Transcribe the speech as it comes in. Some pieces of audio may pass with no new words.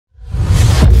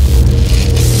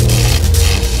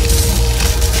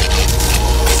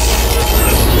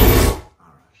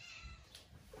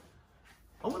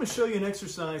show you an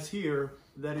exercise here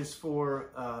that is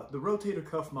for the rotator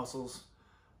cuff muscles,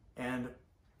 and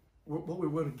what we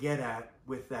want to get at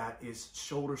with that is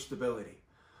shoulder stability.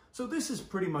 So this is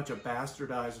pretty much a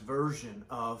bastardized version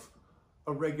of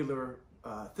a regular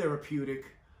therapeutic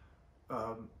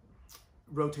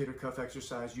rotator cuff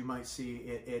exercise you might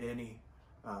see at any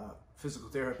physical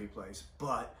therapy place,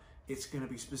 but it's going to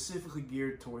be specifically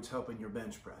geared towards helping your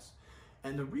bench press.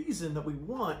 And the reason that we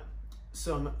want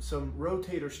some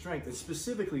rotator strength, and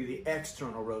specifically the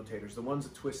external rotators, the ones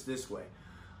that twist this way,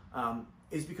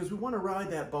 is because we want to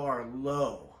ride that bar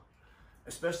low,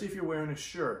 especially if you're wearing a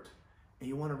shirt, and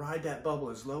you want to ride that bubble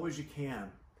as low as you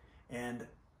can. And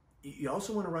you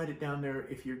also want to ride it down there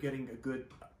if you're getting a good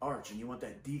arch and you want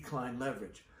that decline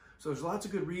leverage. So there's lots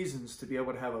of good reasons to be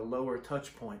able to have a lower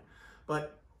touch point,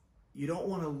 but you don't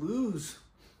want to lose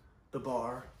the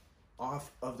bar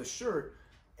off of the shirt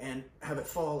and have it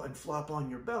fall and flop on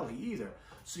your belly either.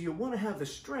 So you want to have the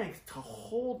strength to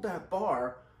hold that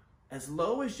bar as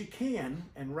low as you can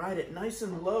and ride it nice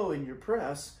and low in your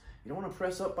press. You don't want to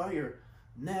press up by your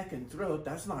neck and throat.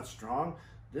 That's not strong.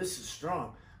 This is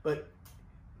strong, but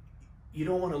you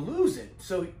don't want to lose it.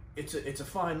 So it's a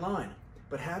fine line,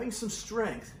 but having some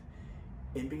strength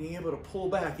and being able to pull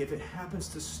back if it happens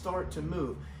to start to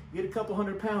move. You get a couple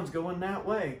 100 pounds going that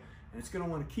way, and it's going to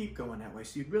want to keep going that way.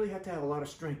 So you really have to have a lot of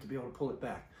strength to be able to pull it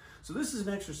back. So this is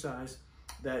an exercise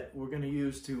that we're going to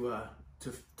use to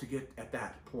get at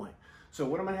that point. So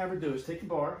what I'm going to have her do is take the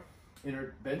bar in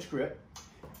her bench grip,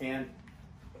 and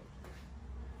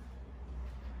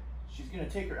she's going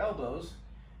to take her elbows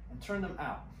and turn them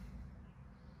out.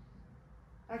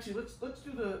 Actually, let's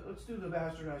do the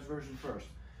bastardized version first.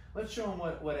 Let's show them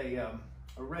what a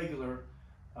regular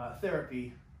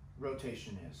therapy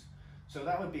rotation is. So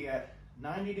that would be at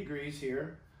 90 degrees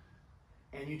here,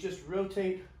 and you just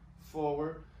rotate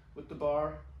forward with the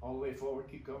bar all the way forward,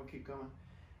 keep going,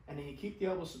 and then you keep the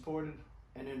elbow supported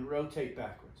and then rotate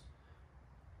backwards.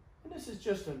 And this is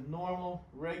just a normal,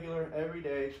 regular,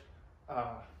 everyday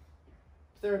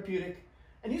therapeutic,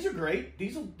 and these are great.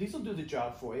 These will do the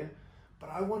job for you, but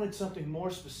I wanted something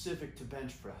more specific to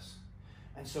bench press.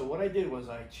 And so what I did was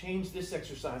I changed this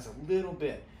exercise a little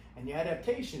bit. And the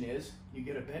adaptation is you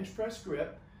get a bench press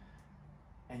grip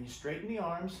and you straighten the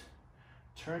arms,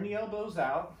 turn the elbows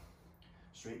out,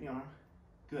 straighten the arm,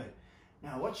 good.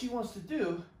 Now what she wants to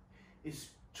do is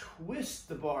twist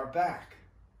the bar back.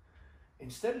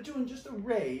 Instead of doing just a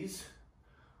raise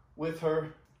with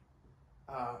her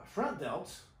front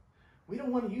delts, we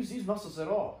don't want to use these muscles at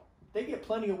all. They get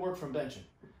plenty of work from benching.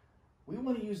 We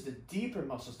want to use the deeper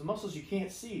muscles, the muscles you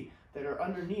can't see that are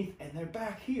underneath, and they're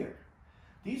back here.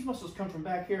 These muscles come from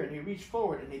back here and they reach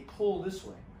forward and they pull this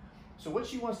way. So what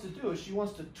she wants to do is she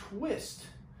wants to twist,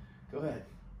 go ahead,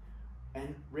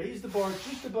 and raise the bar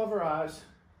just above her eyes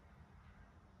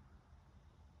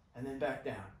and then back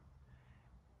down.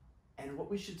 And what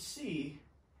we should see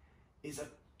is a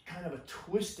kind of a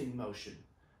twisting motion.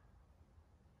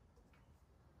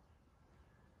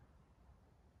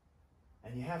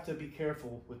 And you have to be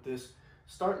careful with this.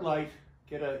 Start light,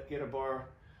 get a bar,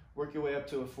 work your way up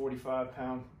to a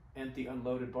 45-pound empty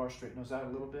unloaded bar, straighten those out a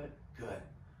little bit, good.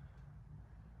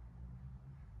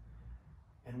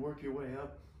 And work your way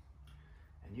up,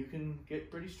 and you can get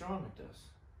pretty strong at this.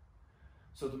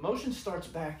 So the motion starts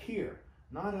back here,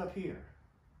 not up here.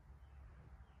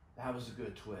 That was a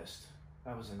good twist.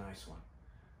 That was a nice one.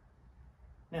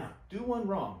 Now, do one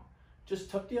wrong. Just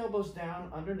tuck the elbows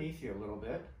down underneath here a little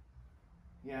bit.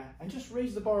 Yeah, and just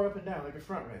raise the bar up and down like a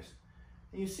front raise.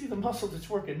 And you see the muscle that's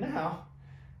working now,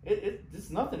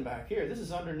 it's nothing back here. This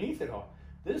is underneath it all.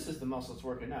 This is the muscle that's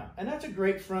working now. And that's a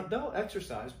great front delt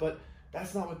exercise, but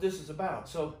that's not what this is about.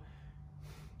 So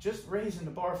just raising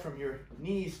the bar from your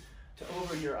knees to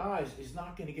over your eyes is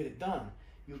not going to get it done.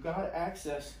 You've got to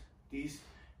access these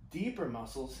deeper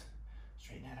muscles.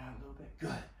 Straighten that out a little bit.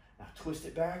 Good. Now twist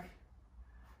it back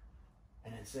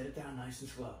and then set it down nice and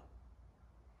slow.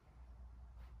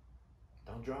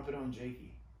 Don't drop it on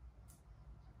Jakey.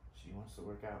 She wants to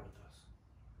work out with us.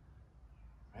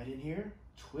 Right in here,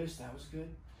 twist, that was good.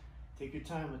 Take your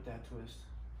time with that twist.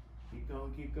 Keep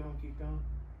going, keep going, keep going.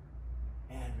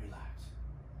 And relax.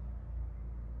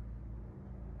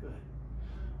 Good.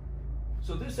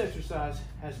 So this exercise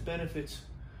has benefits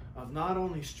of not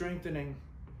only strengthening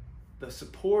the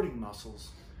supporting muscles,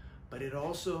 but it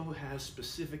also has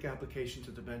specific application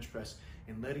to the bench press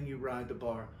in letting you ride the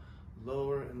bar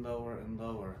lower and lower and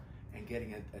lower and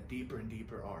getting a deeper and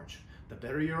deeper arch. The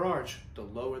better your arch, the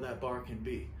lower that bar can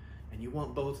be. And you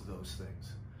want both of those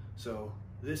things. So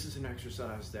this is an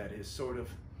exercise that is sort of,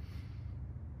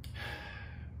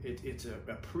 it's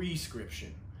a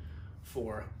prescription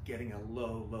for getting a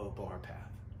low bar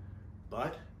path.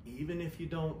 But even if you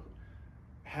don't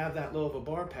have that low of a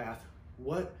bar path,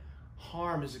 what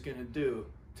harm is it going to do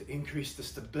to increase the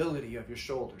stability of your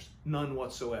shoulders? None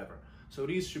whatsoever. So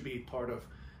these should be part of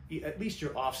at least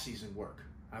your off-season work,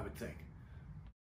 I would think.